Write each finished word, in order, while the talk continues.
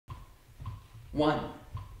1,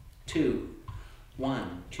 2,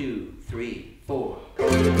 1, 2, 3, 4.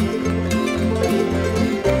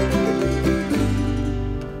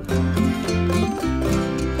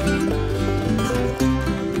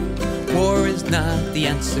 War is not the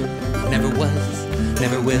answer, never was,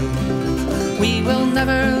 never will. We will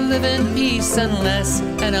never live in peace unless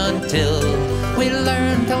and until we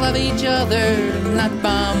learn to love each other, not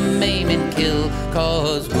bomb, maim, and kill.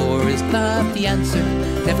 'Cause war is not the answer,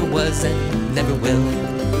 never was and never will.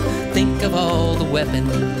 Think of all the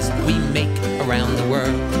weapons we make around the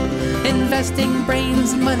world, investing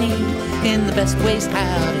brains and money in the best ways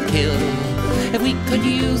how to kill. If we could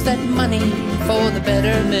use that money for the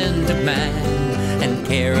betterment of man and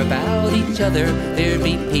care about each other, there'd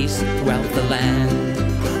be peace throughout the land.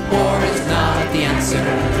 War is not the answer,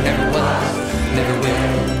 never was, never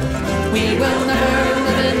will. We will never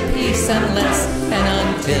live in peace unless and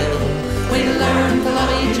until we learn to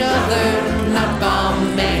love each other, not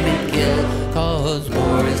bomb, maim, and kill. 'Cause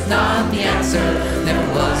war is not the answer, never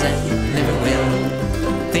was and never will.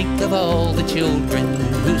 Think of all the children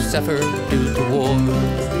who suffer due to war.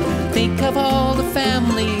 Think of all the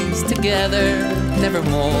families together,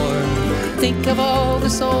 nevermore. Think of all the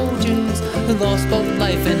soldiers who lost both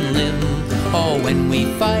life and limb. Oh, when we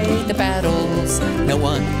fight the battles, no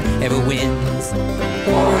one ever wins.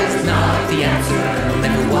 War is not the answer,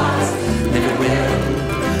 never was, never will.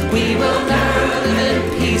 We will never live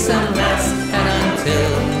in peace unless and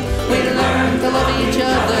until we learn to love each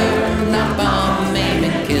other, not bomb, maim,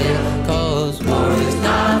 and kill. 'Cause war is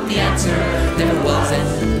not the answer, never was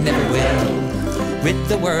and never will. Rid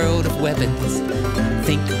the world of weapons,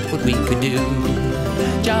 think what we could do.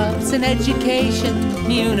 Jobs and education,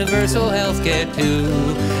 universal healthcare too.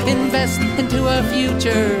 Invest into a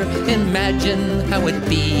future, imagine how it'd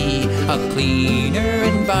be. A cleaner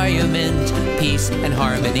environment, peace and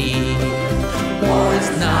harmony. War is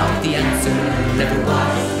not the answer, never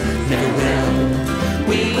was, never will.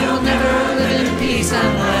 We will never live in peace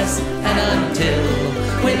unless and until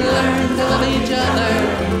we learn to love each other,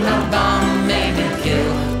 not bomb, maim, and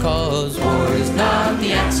kill. 'Cause war is not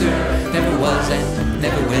the answer, never was and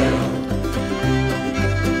never will.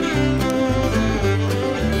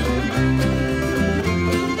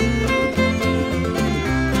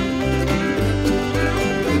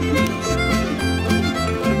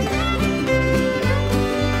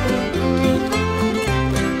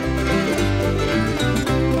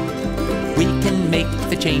 We can make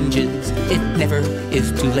the changes, it never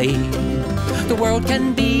is too late. The world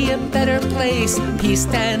can be a better place, peace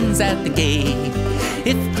stands at the gate.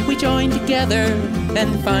 If we join together and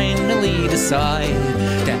finally decide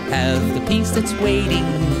to have the peace that's waiting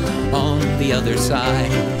on the other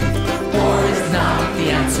side. War is not the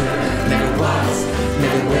answer, never was,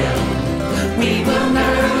 never will. We will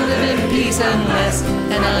never live in peace unless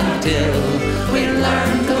and until we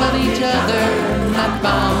learn to love each other, not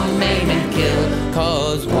bomb, maim, and kill.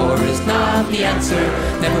 'Cause war is not the answer,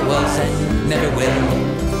 never was and never will.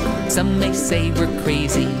 Some may say we're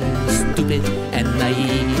crazy, stupid and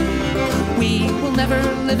naive. We will never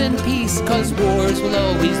live in peace 'cause wars will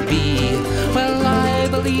always be. Well, I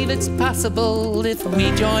believe it's possible if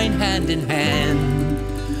we join hand in hand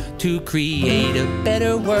to create a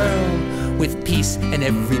better world with peace in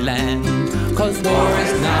every land. 'Cause war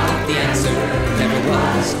is not the answer, never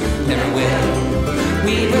was, never will.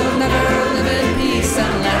 We will never live in peace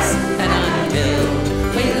unless and until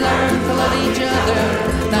we learn to love each other,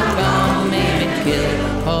 not bomb, maim, and kill.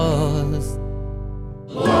 'Cause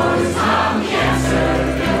war is not the answer,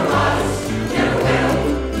 never was, never will.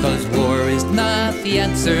 'Cause war is not the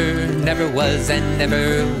answer, never was and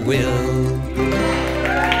never will.